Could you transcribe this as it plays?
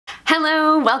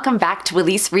Hello, welcome back to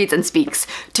Alyssa Reads and Speaks.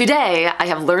 Today, I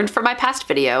have learned from my past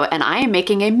video and I am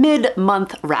making a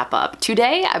mid-month wrap-up.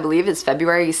 Today, I believe, is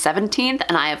February 17th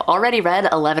and I have already read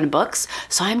 11 books,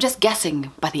 so I'm just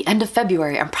guessing by the end of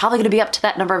February, I'm probably going to be up to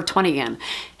that number of 20 again.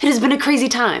 It has been a crazy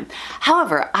time.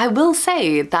 However, I will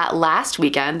say that last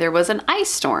weekend there was an ice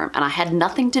storm and I had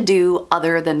nothing to do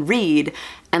other than read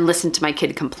and listen to my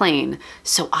kid complain.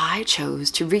 So I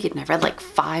chose to read and I read like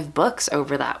 5 books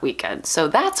over that weekend. So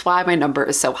that's why my number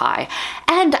is so high.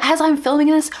 And as I'm filming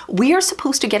this, we are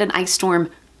supposed to get an ice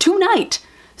storm tonight.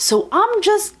 So I'm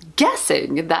just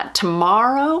guessing that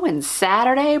tomorrow and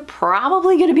Saturday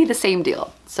probably gonna be the same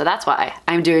deal. So that's why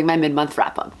I'm doing my mid-month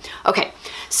wrap-up. Okay,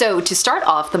 so to start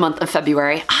off the month of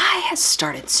February, I have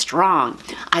started strong.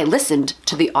 I listened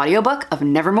to the audiobook of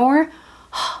Nevermoor.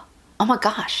 Oh my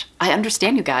gosh, I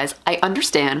understand, you guys. I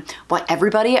understand why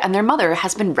everybody and their mother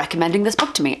has been recommending this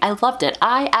book to me. I loved it.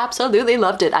 I absolutely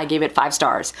loved it. I gave it 5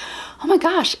 stars. Oh my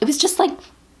gosh, it was just like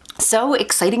so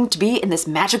exciting to be in this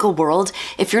magical world.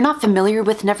 If you're not familiar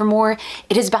with Nevermoor,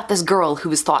 it is about this girl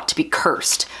who is thought to be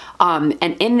cursed.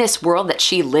 And in this world that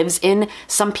she lives in,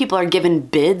 some people are given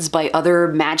bids by other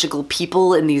magical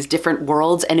people in these different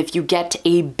worlds. And if you get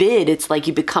a bid, it's like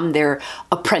you become their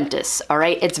apprentice, all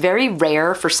right? It's very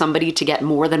rare for somebody to get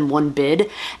more than 1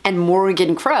 bid. And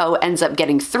Morgan Crow ends up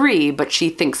getting 3, but she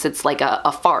thinks it's like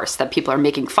a farce, that people are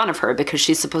making fun of her because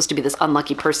she's supposed to be this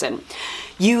unlucky person.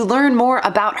 You learn more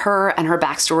about her and her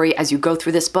backstory as you go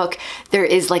through this book. There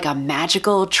is like a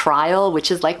magical trial,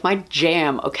 which is like my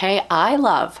jam, okay? I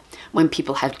love when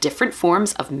people have different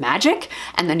forms of magic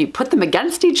and then you put them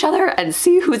against each other and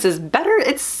see whose is better.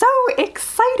 It's so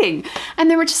exciting. And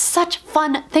there were just such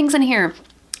fun things in here.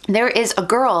 There is a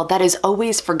girl that is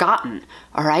always forgotten,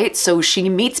 all right? So she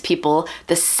meets people,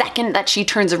 the second that she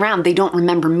turns around, they don't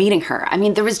remember meeting her. I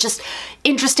mean, there was just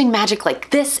interesting magic like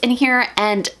this in here,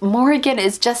 and Morgan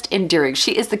is just endearing.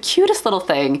 She is the cutest little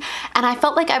thing, and I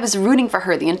felt like I was rooting for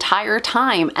her the entire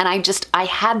time, and I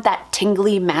had that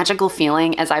tingly, magical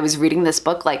feeling as I was reading this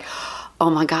book, like, oh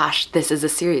my gosh, this is a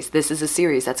series. This is a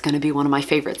series that's gonna be one of my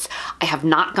favorites. I have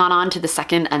not gone on to the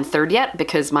 2nd and 3rd yet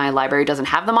because my library doesn't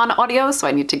have them on audio, so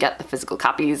I need to get the physical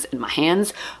copies in my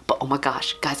hands. But oh my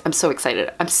gosh, guys, I'm so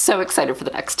excited. I'm so excited for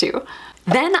the next 2.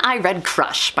 Then I read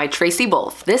Crush by Tracy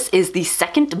Wolff. This is the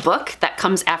 2nd book that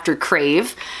comes after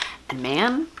Crave. And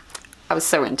man, I was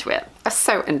so into it. I was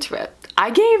so into it. I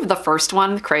gave the first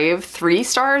one, Crave, 3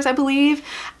 stars, I believe.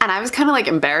 And I was kind of like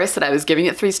embarrassed that I was giving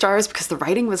it 3 stars because the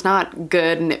writing was not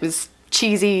good and it was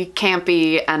cheesy,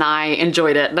 campy, and I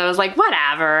enjoyed it. And I was like,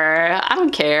 whatever, I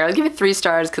don't care. I'll give it 3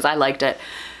 stars because I liked it.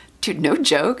 Dude, no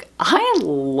joke, I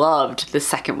loved the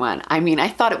 2nd one. I mean, I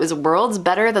thought it was worlds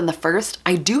better than the first.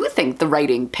 I do think the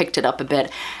writing picked it up a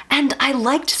bit, and I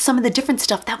liked some of the different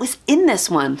stuff that was in this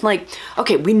one. Like,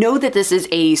 okay, we know that this is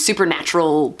a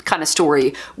supernatural kind of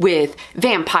story with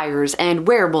vampires and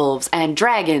werewolves and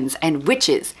dragons and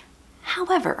witches.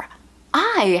 However,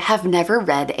 I have never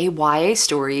read a YA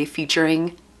story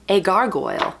featuring a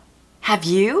gargoyle. Have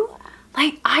you?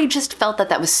 Like, I just felt that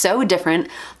that was so different.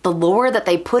 The lore that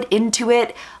they put into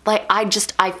it, like,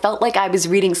 I felt like I was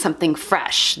reading something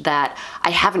fresh that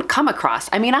I haven't come across.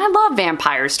 I mean, I love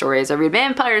vampire stories. I read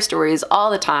vampire stories all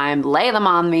the time. Lay them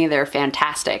on me, they're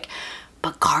fantastic.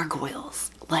 But gargoyles,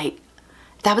 like,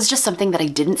 that was just something that I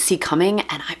didn't see coming,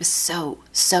 and I was so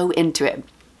into it.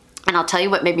 And I'll tell you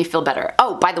what made me feel better.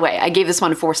 Oh, by the way, I gave this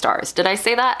one 4 stars. Did I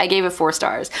say that? I gave it 4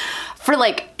 stars. For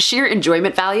like sheer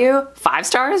enjoyment value, 5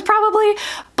 stars probably,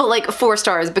 but like 4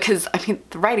 stars because, I mean,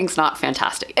 the writing's not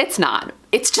fantastic. It's not.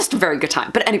 It's just a very good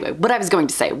time. But anyway, what I was going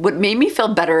to say, what made me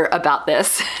feel better about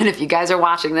this, and if you guys are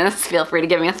watching this, feel free to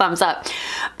give me a thumbs up,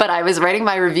 but I was writing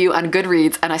my review on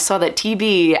Goodreads and I saw that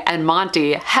TB and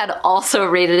Monty had also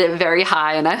rated it very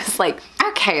high, and I was like,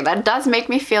 okay, that does make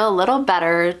me feel a little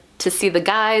better to see the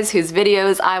guys whose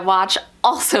videos I watch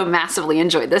also massively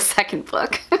enjoyed this 2nd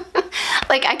book.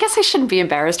 Like, I guess I shouldn't be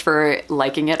embarrassed for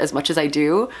liking it as much as I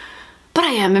do, but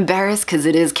I am embarrassed because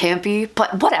it is campy,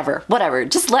 but whatever.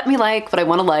 Just let me like what I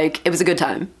want to like. It was a good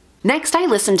time. Next, I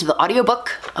listened to the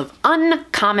audiobook of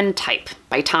Uncommon Type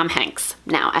by Tom Hanks.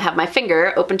 Now, I have my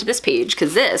finger open to this page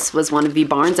because this was one of the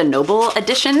Barnes & Noble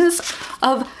editions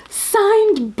of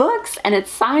signed books, and it's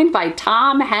signed by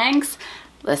Tom Hanks.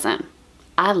 Listen,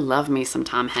 I love me some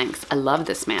Tom Hanks. I love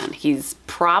this man. He's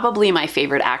probably my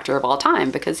favorite actor of all time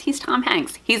because he's Tom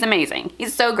Hanks. He's amazing.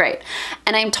 He's so great.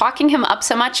 And I'm talking him up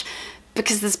so much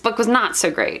because this book was not so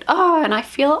great. Oh, and I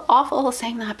feel awful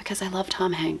saying that because I love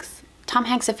Tom Hanks. Tom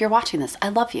Hanks, if you're watching this, I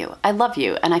love you. I love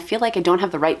you. And I feel like I don't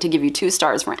have the right to give you 2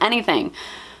 stars for anything.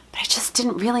 but I just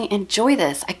didn't really enjoy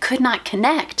this. I could not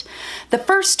connect. The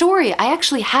first story, I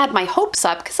actually had my hopes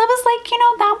up because I was like, you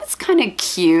know, that was kind of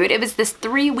cute. It was this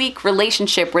 3-week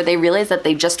relationship where they realized that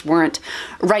they just weren't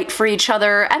right for each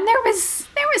other, and there was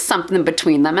something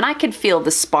between them, and I could feel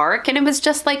the spark, and it was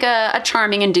just like a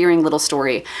charming, endearing little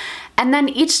story. And then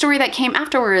each story that came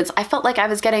afterwards, I felt like I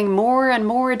was getting more and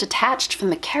more detached from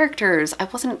the characters. I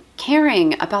wasn't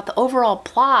caring about the overall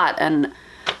plot, and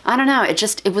I don't know,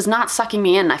 it was not sucking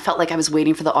me in. I felt like I was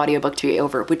waiting for the audiobook to be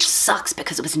over, which sucks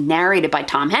because it was narrated by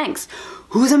Tom Hanks,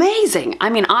 who's amazing. I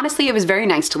mean, honestly, it was very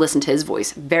nice to listen to his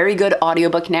voice. Very good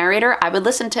audiobook narrator. I would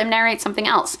listen to him narrate something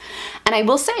else. And I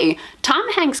will say,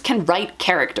 Tom Hanks can write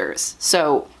characters,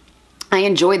 so I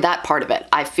enjoyed that part of it.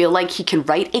 I feel like he can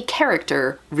write a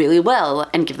character really well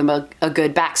and give them a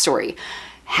good backstory.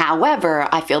 However,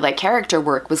 I feel that character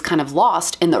work was kind of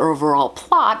lost in the overall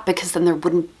plot because then there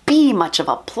wouldn't be much of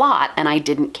a plot and I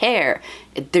didn't care.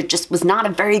 There just was not a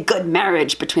very good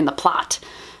marriage between the plot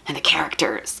and the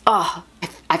characters. Oh,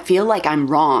 I feel like I'm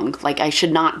wrong. Like I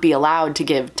should not be allowed to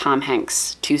give Tom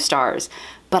Hanks 2 stars,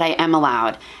 but I am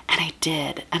allowed, and I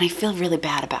did, and I feel really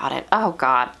bad about it. Oh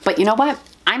God. But you know what?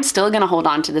 I'm still gonna hold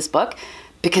on to this book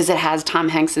because it has Tom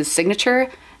Hanks' signature,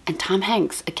 and Tom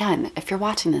Hanks, again, if you're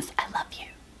watching this, I love you.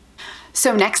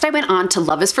 So next I went on to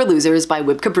Love is for Losers by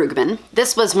Wibke Brueggeman.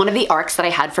 This was one of the arcs that I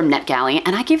had from NetGalley,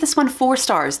 and I gave this one 4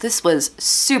 stars. This was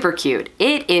super cute.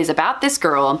 It is about this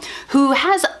girl who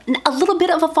has a little bit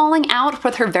of a falling out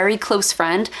with her very close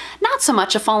friend. Not so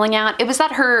much a falling out, it was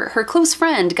that her close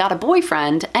friend got a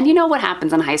boyfriend, and you know what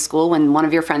happens in high school when one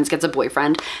of your friends gets a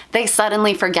boyfriend. They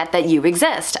suddenly forget that you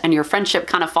exist, and your friendship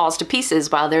kind of falls to pieces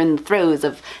while they're in the throes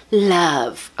of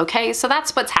love, okay? So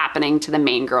that's what's happening to the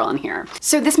main girl in here.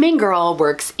 So this main girl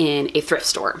works in a thrift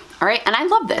store, all right? And I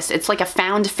love this. It's like a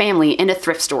found family in a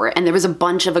thrift store, and there was a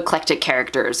bunch of eclectic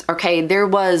characters, okay? There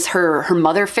was her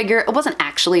mother figure. It wasn't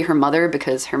actually her mother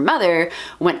because her mother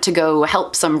went to go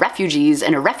help some refugees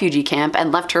in a refugee camp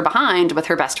and left her behind with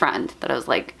her best friend. That I was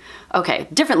like, okay,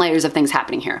 different layers of things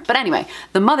happening here. But anyway,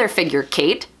 the mother figure,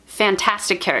 Kate,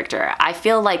 fantastic character. I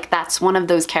feel like that's one of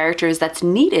those characters that's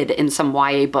needed in some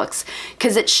YA books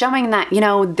because it's showing that, you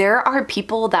know, there are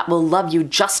people that will love you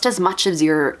just as much as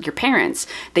your parents.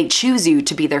 They choose you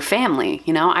to be their family,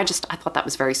 you know? I thought that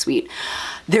was very sweet.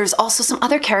 There's also some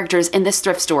other characters in this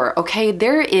thrift store, okay?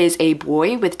 There is a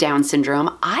boy with Down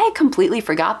syndrome. I completely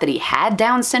forgot that he had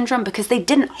Down syndrome because they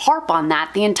didn't harp on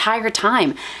that the entire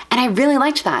time. And I really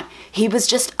liked that. He was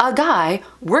just a guy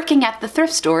working at the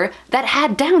thrift store that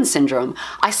had Down syndrome.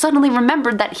 I suddenly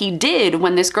remembered that he did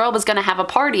when this girl was gonna have a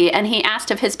party and he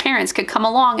asked if his parents could come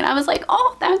along, and I was like,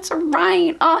 oh, that's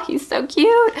right. Oh, he's so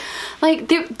cute. Like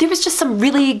there was just some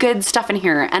really good stuff in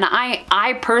here, and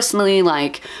I personally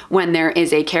like when there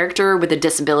is a character with a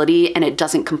disability and it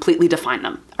doesn't completely define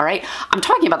them, all right? I'm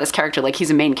talking about this character like he's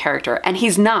a main character, and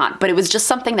he's not, but it was just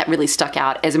something that really stuck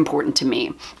out as important to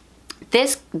me.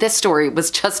 This story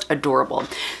was just adorable.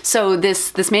 So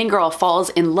this main girl falls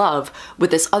in love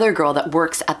with this other girl that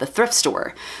works at the thrift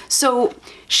store. So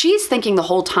she's thinking the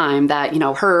whole time that, you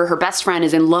know, her best friend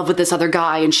is in love with this other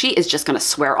guy and she is just gonna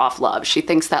swear off love. She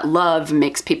thinks that love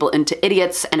makes people into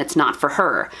idiots and it's not for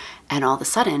her. And all of a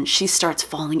sudden, she starts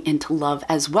falling into love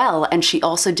as well, and she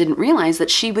also didn't realize that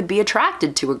she would be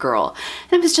attracted to a girl.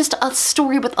 And it was just a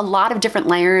story with a lot of different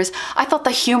layers. I thought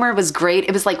the humor was great.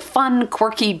 It was like fun,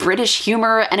 quirky British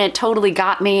humor, and it totally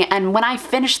got me. And when I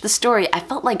finished the story, I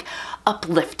felt like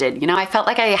uplifted, you know? I felt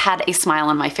like I had a smile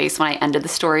on my face when I ended the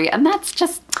story, and that's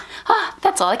just,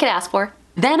 that's all I could ask for.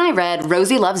 Then I read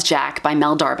Rosie Loves Jack by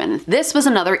Mel Darbon. This was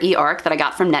another e-arc that I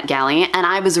got from NetGalley, and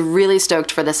I was really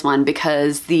stoked for this one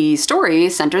because the story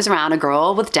centers around a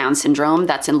girl with Down syndrome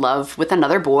that's in love with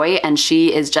another boy, and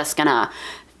she is just gonna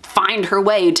find her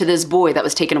way to this boy that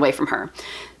was taken away from her.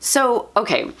 So,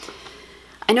 okay,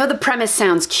 I know the premise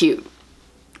sounds cute,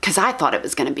 because I thought it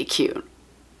was gonna be cute.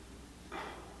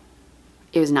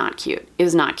 It was not cute. It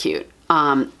was not cute.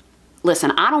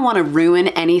 Listen, I don't want to ruin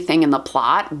anything in the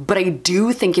plot, but I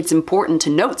do think it's important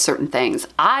to note certain things.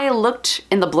 I looked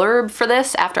in the blurb for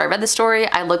this after I read the story.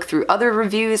 I looked through other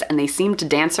reviews and they seem to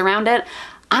dance around it.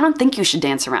 I don't think you should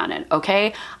dance around it,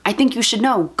 okay? I think you should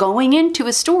know going into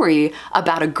a story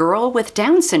about a girl with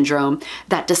Down syndrome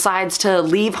that decides to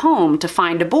leave home to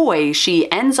find a boy,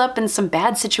 she ends up in some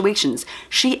bad situations.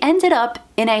 She ended up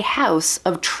in a house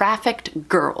of trafficked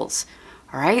girls.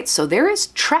 All right, so there is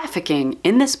trafficking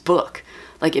in this book.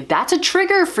 Like if that's a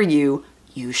trigger for you,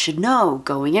 you should know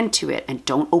going into it and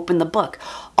don't open the book.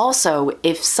 Also,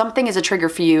 if something is a trigger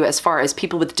for you as far as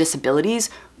people with disabilities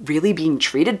really being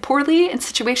treated poorly in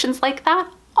situations like that,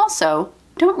 also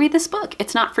don't read this book.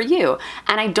 It's not for you.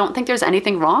 And I don't think there's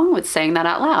anything wrong with saying that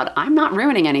out loud. I'm not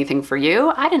ruining anything for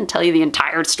you. I didn't tell you the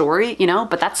entire story, you know,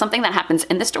 but that's something that happens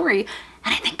in the story,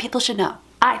 and I think people should know.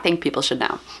 I think people should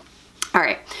know. All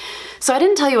right, so I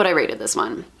didn't tell you what I rated this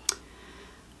one.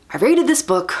 I rated this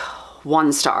book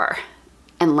 1 star,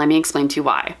 and let me explain to you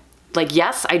why. Like,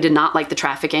 yes, I did not like the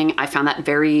trafficking. I found that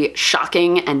very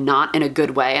shocking and not in a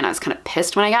good way, and I was kind of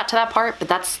pissed when I got to that part, but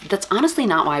that's honestly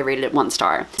not why I rated it 1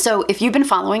 star. So if you've been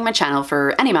following my channel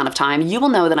for any amount of time, you will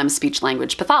know that I'm a speech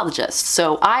language pathologist.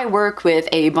 So I work with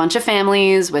a bunch of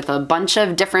families with a bunch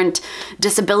of different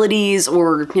disabilities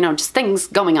or, you know, just things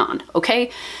going on,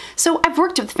 okay? So I've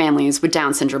worked with families with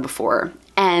Down syndrome before,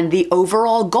 and the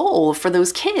overall goal for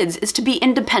those kids is to be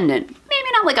independent. Maybe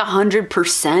not like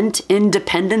 100%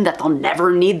 independent, that they'll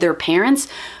never need their parents,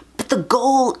 but the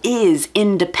goal is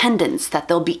independence, that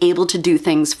they'll be able to do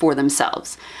things for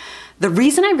themselves. The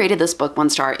reason I rated this book 1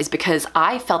 star is because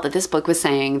I felt that this book was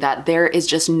saying that there is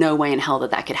just no way in hell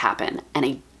that that could happen, and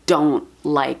I don't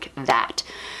like that.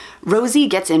 Rosie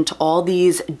gets into all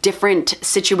these different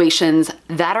situations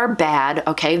that are bad,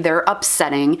 okay? They're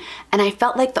upsetting, and I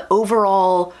felt like the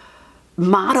overall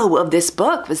motto of this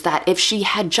book was that if she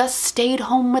had just stayed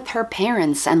home with her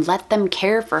parents and let them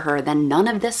care for her, then none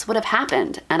of this would have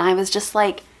happened. And I was just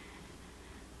like,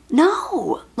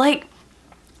 no, like,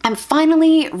 I'm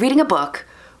finally reading a book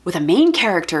with a main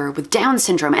character with Down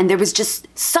syndrome, and there was just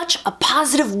such a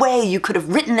positive way you could have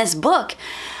written this book.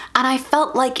 And I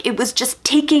felt like it was just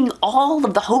taking all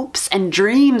of the hopes and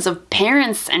dreams of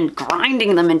parents and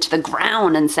grinding them into the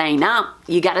ground and saying, no,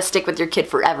 you gotta stick with your kid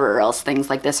forever or else things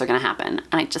like this are gonna happen.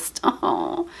 And I just,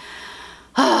 I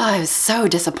was so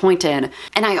disappointed.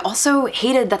 And I also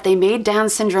hated that they made Down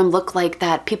syndrome look like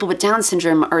that people with Down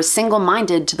syndrome are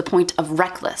single-minded to the point of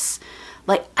reckless.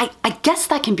 Like, I guess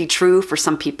that can be true for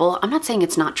some people. I'm not saying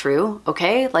it's not true,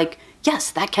 okay? Like, yes,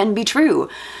 that can be true.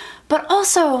 But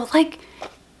also, like,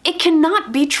 it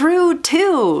cannot be true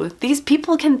too. These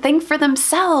people can think for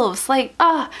themselves. Like,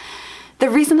 the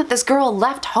reason that this girl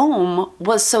left home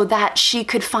was so that she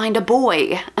could find a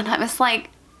boy. And I was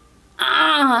like,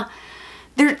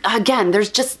 again,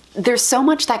 there's so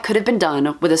much that could have been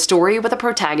done with a story with a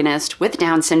protagonist with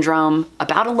Down syndrome,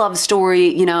 about a love story,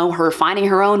 you know, her finding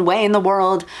her own way in the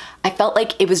world. I felt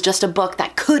like it was just a book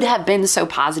that could have been so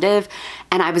positive,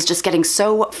 and I was just getting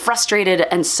so frustrated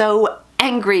and so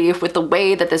angry with the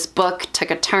way that this book took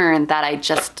a turn that I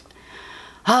just,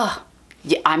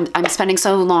 yeah, I'm spending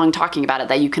so long talking about it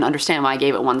that you can understand why I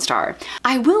gave it 1 star.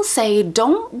 I will say,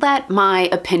 don't let my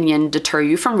opinion deter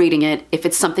you from reading it if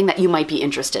it's something that you might be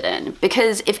interested in.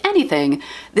 Because if anything,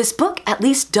 this book at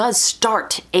least does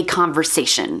start a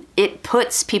conversation. It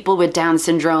puts people with Down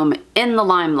syndrome in the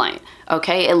limelight,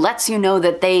 okay? It lets you know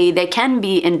that they can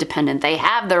be independent, they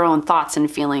have their own thoughts and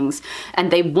feelings,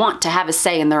 and they want to have a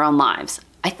say in their own lives.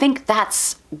 I think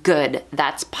that's good,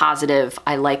 that's positive,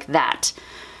 I like that.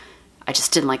 I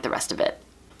just didn't like the rest of it.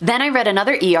 Then I read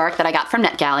another e-arc that I got from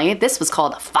NetGalley. This was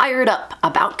called Fired Up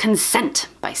About Consent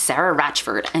by Sara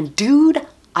Ratchford. And dude,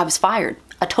 I was fired.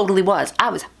 I totally was. I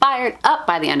was fired up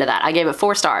by the end of that. I gave it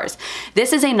 4 stars.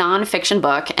 This is a non-fiction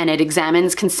book, and it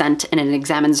examines consent and it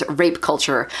examines rape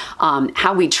culture,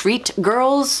 how we treat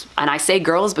girls, and I say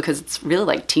girls because it's really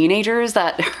like teenagers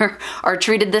that are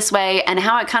treated this way, and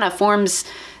how it kind of forms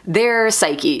their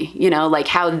psyche, you know, like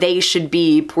how they should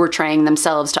be portraying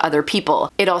themselves to other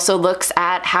people. It also looks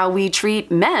at how we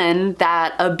treat men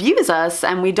that abuse us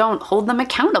and we don't hold them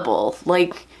accountable.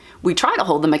 Like, we try to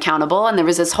hold them accountable, and there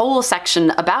was this whole section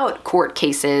about court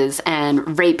cases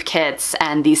and rape kits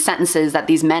and these sentences that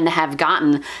these men have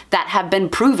gotten that have been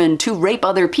proven to rape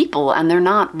other people, and they're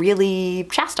not really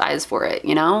chastised for it,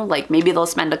 you know? Like, maybe they'll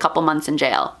spend a couple months in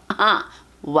jail.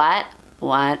 What?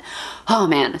 Oh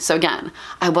man, so again,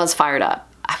 I was fired up.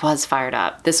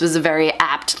 This was a very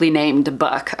aptly named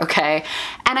book, okay?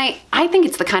 And I think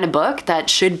it's the kind of book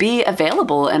that should be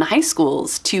available in high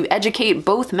schools to educate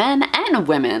both men and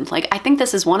women. Like, I think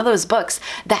this is one of those books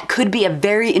that could be a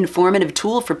very informative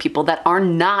tool for people that are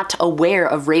not aware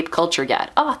of rape culture yet.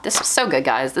 Oh, this was so good,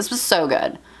 guys. This was so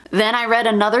good. Then I read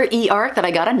another e-arc that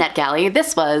I got on NetGalley.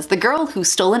 This was The Girl Who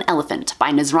Stole an Elephant by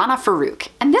Nizrana Farook.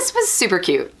 And this was super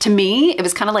cute. To me, it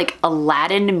was kind of like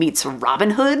Aladdin meets Robin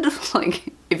Hood.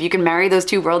 Like, if you can marry those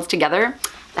two worlds together,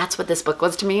 that's what this book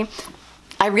was to me.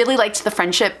 I really liked the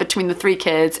friendship between the three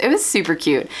kids. It was super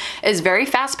cute. It was very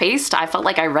fast paced. I felt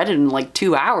like I read it in like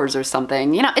 2 hours or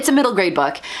something. You know, it's a middle grade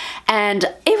book. And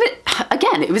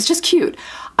again, it was just cute.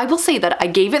 I will say that I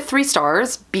gave it 3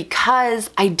 stars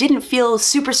because I didn't feel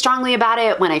super strongly about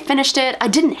it when I finished it. I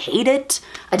didn't hate it.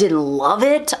 I didn't love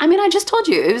it. I mean, I just told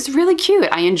you, it was really cute.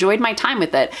 I enjoyed my time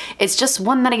with it. It's just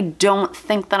one that I don't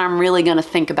think that I'm really gonna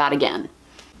think about again.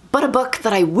 But a book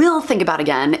that I will think about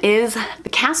again is The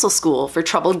Castle School for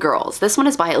Troubled Girls. This one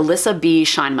is by Alyssa B.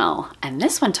 Sheinmel, and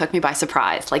this one took me by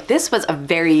surprise. Like, this was a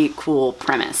very cool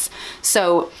premise.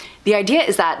 So the idea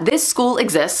is that this school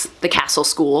exists, the Castle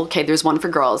School. Okay, there's one for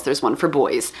girls, there's one for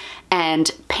boys. And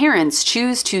parents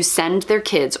choose to send their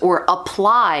kids or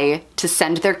apply to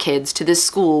send their kids to this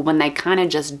school when they kind of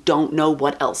just don't know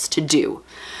what else to do.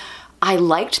 I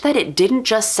liked that it didn't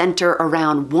just center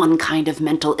around one kind of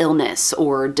mental illness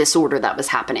or disorder that was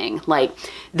happening. Like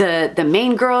the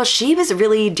main girl, she was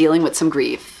really dealing with some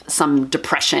grief, some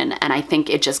depression, and I think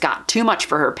it just got too much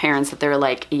for her parents that they're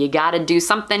like, you gotta do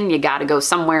something, you gotta go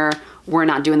somewhere, we're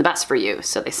not doing the best for you.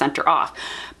 So they sent her off.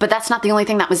 But that's not the only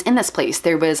thing that was in this place.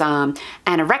 There was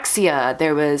anorexia,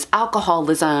 there was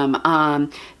alcoholism,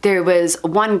 there was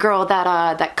one girl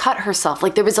that cut herself.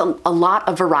 Like there was a lot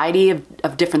of variety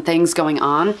of different things going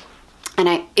on.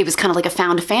 And it was kind of like a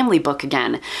found family book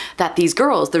again, that these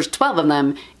girls, there's 12 of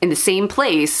them in the same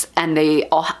place, and they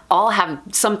all have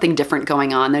something different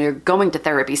going on. They're going to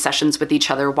therapy sessions with each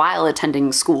other while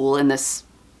attending school in this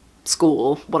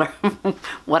school,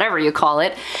 whatever you call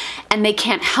it, and they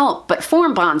can't help but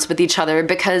form bonds with each other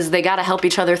because they got to help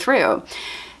each other through.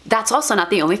 That's also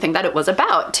not the only thing that it was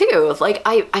about too. Like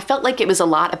I felt like it was a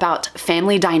lot about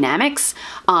family dynamics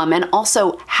and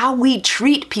also how we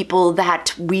treat people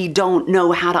that we don't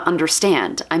know how to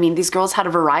understand. I mean, these girls had a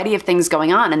variety of things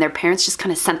going on and their parents just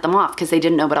kind of sent them off because they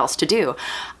didn't know what else to do.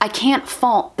 I can't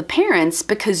fault the parents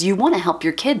because you want to help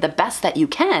your kid the best that you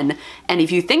can. And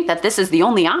if you think that this is the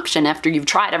only option after you've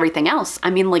tried everything else, I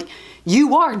mean, like,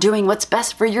 you are doing what's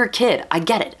best for your kid. I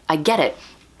get it. I get it.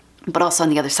 But also on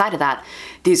the other side of that,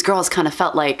 these girls kind of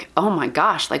felt like, oh my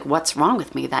gosh, like what's wrong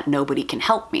with me that nobody can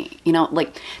help me? You know,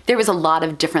 like there was a lot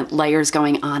of different layers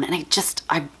going on, and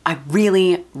I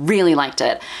really, really liked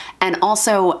it. And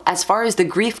also, as far as the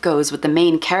grief goes with the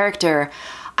main character,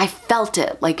 I felt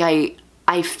it. Like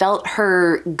I felt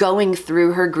her going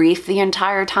through her grief the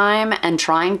entire time and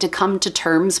trying to come to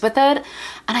terms with it.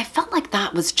 And I felt like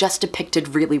that was just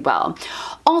depicted really well.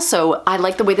 Also, I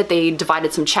like the way that they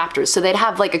divided some chapters. So they'd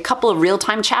have like a couple of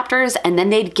real-time chapters, and then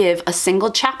they'd give a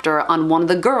single chapter on one of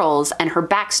the girls and her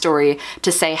backstory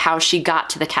to say how she got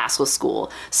to the castle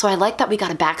school. So I like that we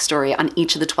got a backstory on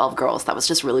each of the 12 girls. That was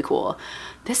just really cool.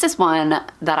 This is one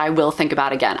that I will think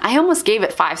about again. I almost gave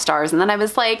it 5 stars, and then I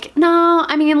was like, no,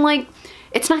 I mean, like,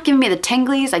 it's not giving me the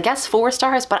tinglies, I guess 4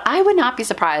 stars, but I would not be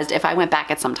surprised if I went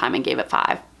back at some time and gave it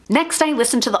 5. Next, I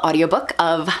listened to the audiobook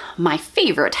of my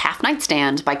favorite Half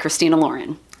Nightstand by Christina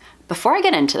Lauren. Before I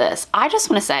get into this, I just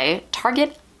want to say,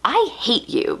 Target, I hate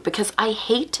you because I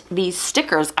hate these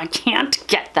stickers. I can't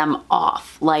get them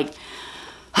off. Like,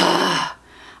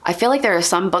 I feel like there are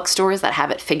some bookstores that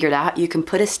have it figured out. You can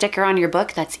put a sticker on your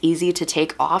book that's easy to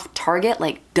take off. Target,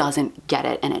 like, doesn't get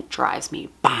it, and it drives me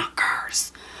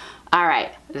bonkers. All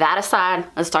right, that aside,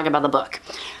 let's talk about the book.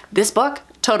 This book,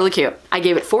 totally cute. I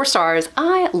gave it 4 stars.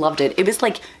 I loved it. It was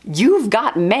like You've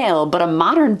Got Mail, but a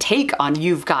modern take on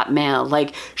You've Got Mail.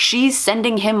 Like, she's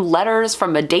sending him letters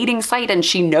from a dating site, and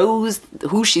she knows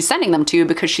who she's sending them to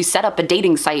because she set up a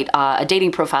dating site, a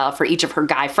dating profile for each of her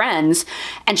guy friends,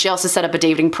 and she also set up a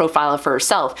dating profile for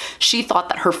herself. She thought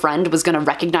that her friend was gonna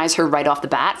recognize her right off the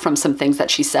bat from some things that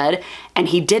she said, and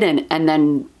he didn't, and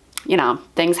then, you know,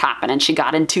 things happen and she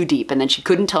got in too deep and then she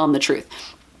couldn't tell him the truth.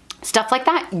 Stuff like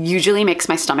that usually makes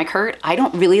my stomach hurt. I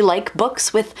don't really like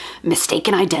books with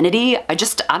mistaken identity. I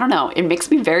don't know, it makes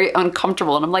me very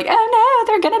uncomfortable and I'm like, oh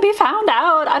no, they're gonna be found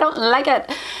out. I don't like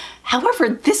it. However,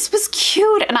 this was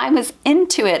cute and I was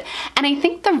into it. And I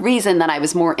think the reason that I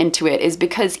was more into it is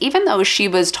because even though she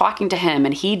was talking to him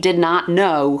and he did not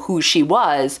know who she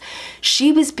was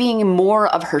being more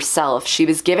of herself. She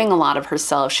was giving a lot of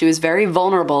herself. She was very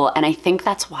vulnerable. And I think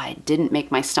that's why it didn't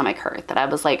make my stomach hurt. That I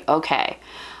was like, okay,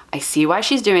 I see why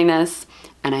she's doing this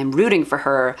and I'm rooting for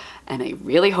her. And I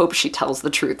really hope she tells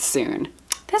the truth soon.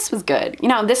 This was good. You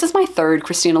know, this is my 3rd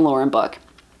Christina Lauren book.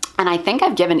 And I think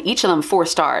I've given each of them 4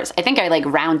 stars. I think I like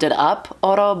rounded up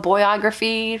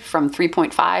autobiography from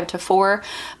 3.5 to 4,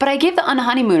 but I gave The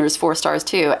Unhoneymooners 4 stars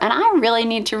too. And I really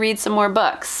need to read some more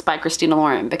books by Christina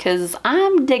Lauren because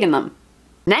I'm digging them.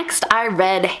 Next, I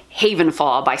read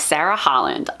Havenfall by Sara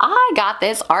Holland. I got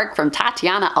this arc from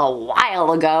Tatiana a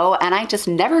while ago and I just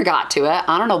never got to it.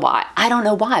 I don't know why. I don't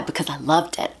know why, because I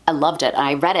loved it. I loved it and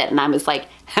I read it and I was like,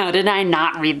 how did I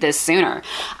not read this sooner?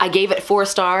 I gave it 4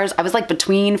 stars. I was like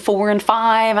between 4 and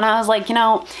 5 and I was like, you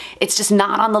know, it's just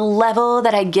not on the level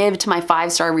that I give to my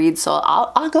 5-star read, so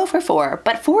I'll go for 4.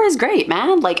 But 4 is great,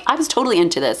 man. Like, I was totally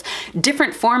into this.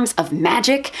 Different forms of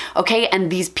magic, okay? And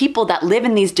these people that live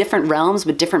in these different realms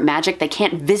with different magic, they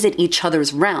can't visit each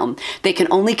other's realm. They can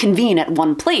only convene at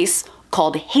one place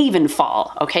called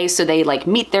Havenfall, okay? So they like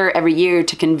meet there every year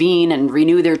to convene and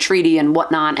renew their treaty and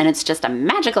whatnot, and it's just a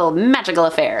magical, magical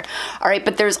affair. All right,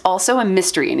 but there's also a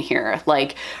mystery in here.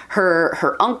 Like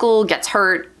her uncle gets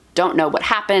hurt, don't know what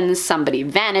happens, somebody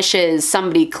vanishes,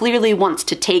 somebody clearly wants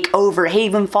to take over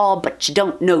Havenfall, but you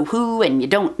don't know who and you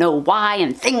don't know why,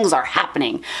 and things are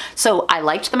happening. So I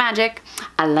liked the magic,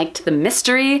 I liked the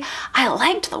mystery, I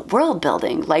liked the world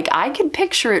building. Like, I could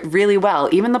picture it really well.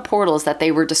 Even the portals that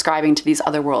they were describing to these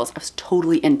other worlds, I was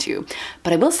totally into.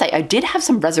 But I will say, I did have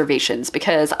some reservations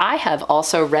because I have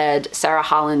also read Sara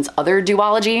Holland's other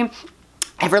duology,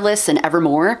 Everless and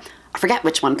Evermore. I forget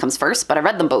which one comes first, but I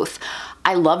read them both.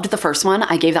 I loved the first one.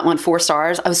 I gave that one 4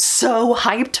 stars. I was so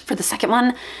hyped for the second one,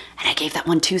 and I gave that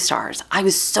one 2 stars. I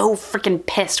was so freaking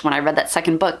pissed when I read that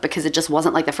second book because it just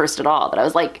wasn't like the first at all. That I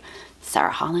was like,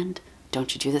 Sara Holland,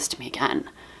 don't you do this to me again.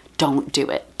 Don't do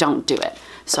it. Don't do it.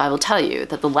 So I will tell you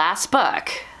that the last book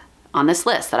on this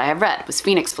list that I have read was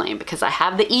Phoenix Flame because I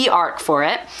have the E-arc for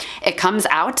it. It comes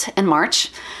out in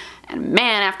March. And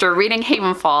man, after reading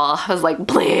Havenfall, I was like,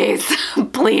 please,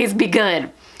 please be good.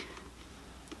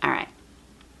 All right.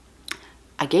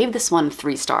 I gave this one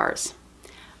 3 stars.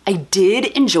 I did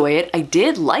enjoy it. I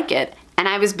did like it. And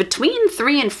I was between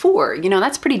 3 and 4. You know,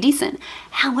 that's pretty decent.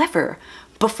 However,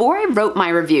 before I wrote my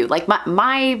review, like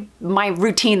my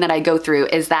routine that I go through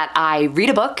is that I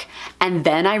read a book and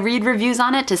then I read reviews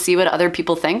on it to see what other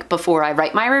people think before I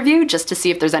write my review, just to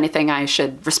see if there's anything I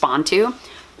should respond to.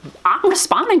 I'm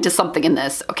responding to something in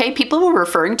this, okay? People were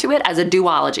referring to it as a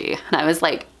duology. And I was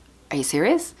like, are you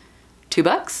serious?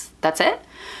 $2? That's it?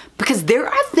 Because there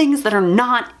are things that are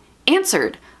not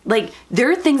answered. Like, there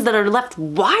are things that are left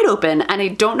wide open and I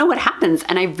don't know what happens.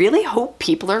 And I really hope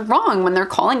people are wrong when they're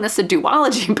calling this a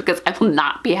duology because I will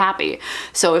not be happy.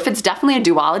 So if it's definitely a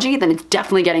duology, then it's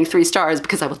definitely getting 3 stars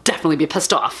because I will definitely be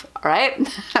pissed off, all right?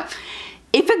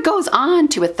 If it goes on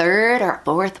to a 3rd or a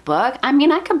 4th book, I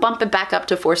mean, I could bump it back up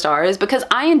to 4 stars because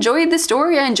I enjoyed the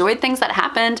story. I enjoyed things that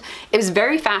happened. It was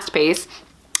very fast-paced.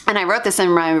 And I wrote this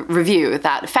in my review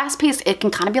that fast-paced, it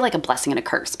can kind of be like a blessing and a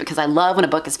curse because I love when a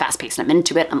book is fast-paced and I'm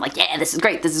into it. I'm like, yeah, this is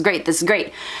great, this is great, this is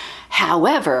great.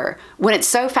 However, when it's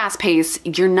so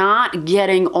fast-paced, you're not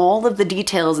getting all of the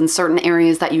details in certain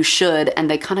areas that you should, and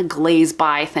they kind of glaze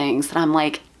by things that I'm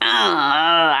like,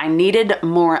 I needed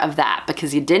more of that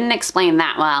because you didn't explain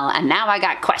that well, and now I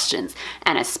got questions.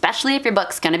 And especially if your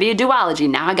book's gonna be a duology,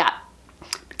 now I got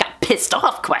pissed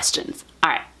off questions.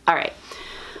 All right.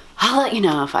 I'll let you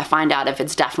know if I find out if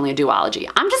it's definitely a duology.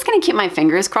 I'm just gonna keep my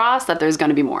fingers crossed that there's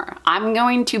gonna be more. I'm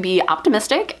going to be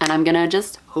optimistic and I'm gonna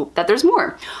just hope that there's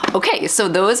more. Okay, so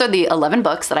those are the 11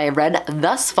 books that I have read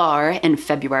thus far in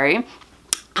February.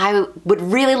 I would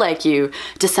really like you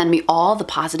to send me all the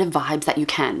positive vibes that you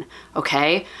can,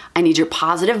 okay? I need your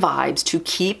positive vibes to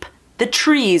keep the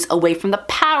trees away from the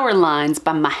power lines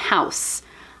by my house.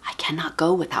 I cannot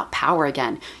go without power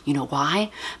again. You know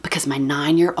why? Because my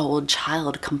 9-year-old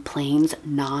child complains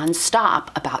nonstop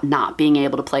about not being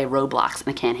able to play Roblox and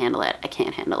I can't handle it. I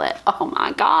can't handle it. Oh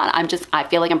my God. I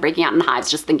feel like I'm breaking out in hives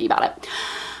just thinking about it.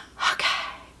 Okay.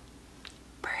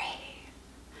 Breathe.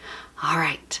 All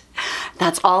right.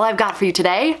 That's all I've got for you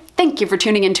today. Thank you for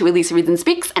tuning in to Alyssa Reads and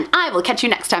Speaks, and I will catch you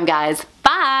next time, guys.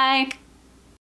 Bye!